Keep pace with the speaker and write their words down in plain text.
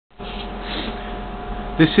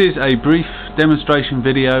This is a brief demonstration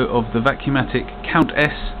video of the Vacuumatic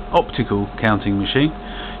Count-S optical counting machine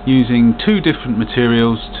using two different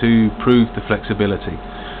materials to prove the flexibility.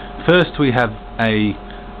 First, we have a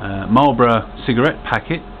Marlboro cigarette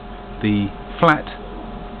packet, the flat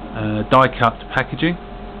die-cut packaging,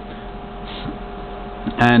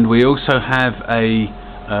 and we also have a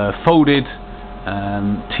folded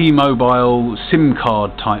T-Mobile SIM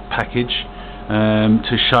card type package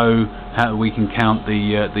to show how we can count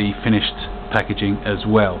the finished packaging as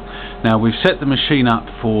well. Now, we've set the machine up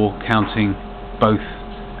for counting both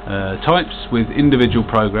types with individual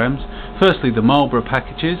programs. Firstly, the Marlboro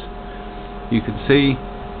packages. You can see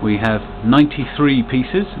we have 93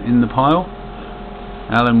 pieces in the pile.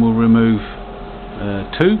 Alan will remove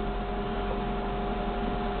 2,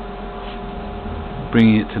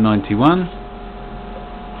 bringing it to 91,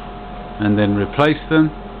 and then replace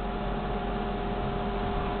them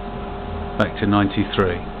back to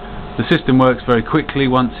 93. The system works very quickly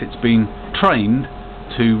once it's been trained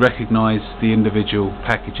to recognize the individual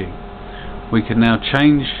packaging. We can now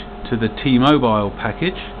change to the T-Mobile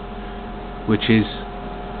package, which is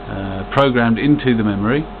programmed into the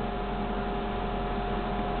memory.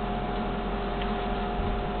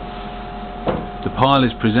 The pile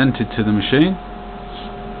is presented to the machine.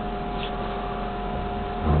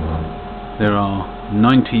 There are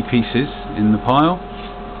 90 pieces in the pile.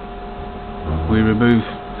 We remove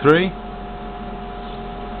 3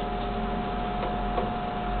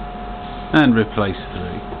 and replace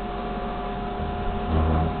 3.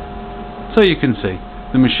 So you can see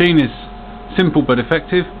the machine is simple but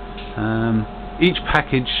effective. Each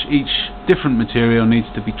package, each different material needs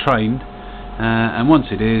to be trained, and once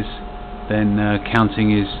it is, then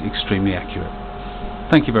counting is extremely accurate.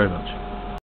 Thank you very much.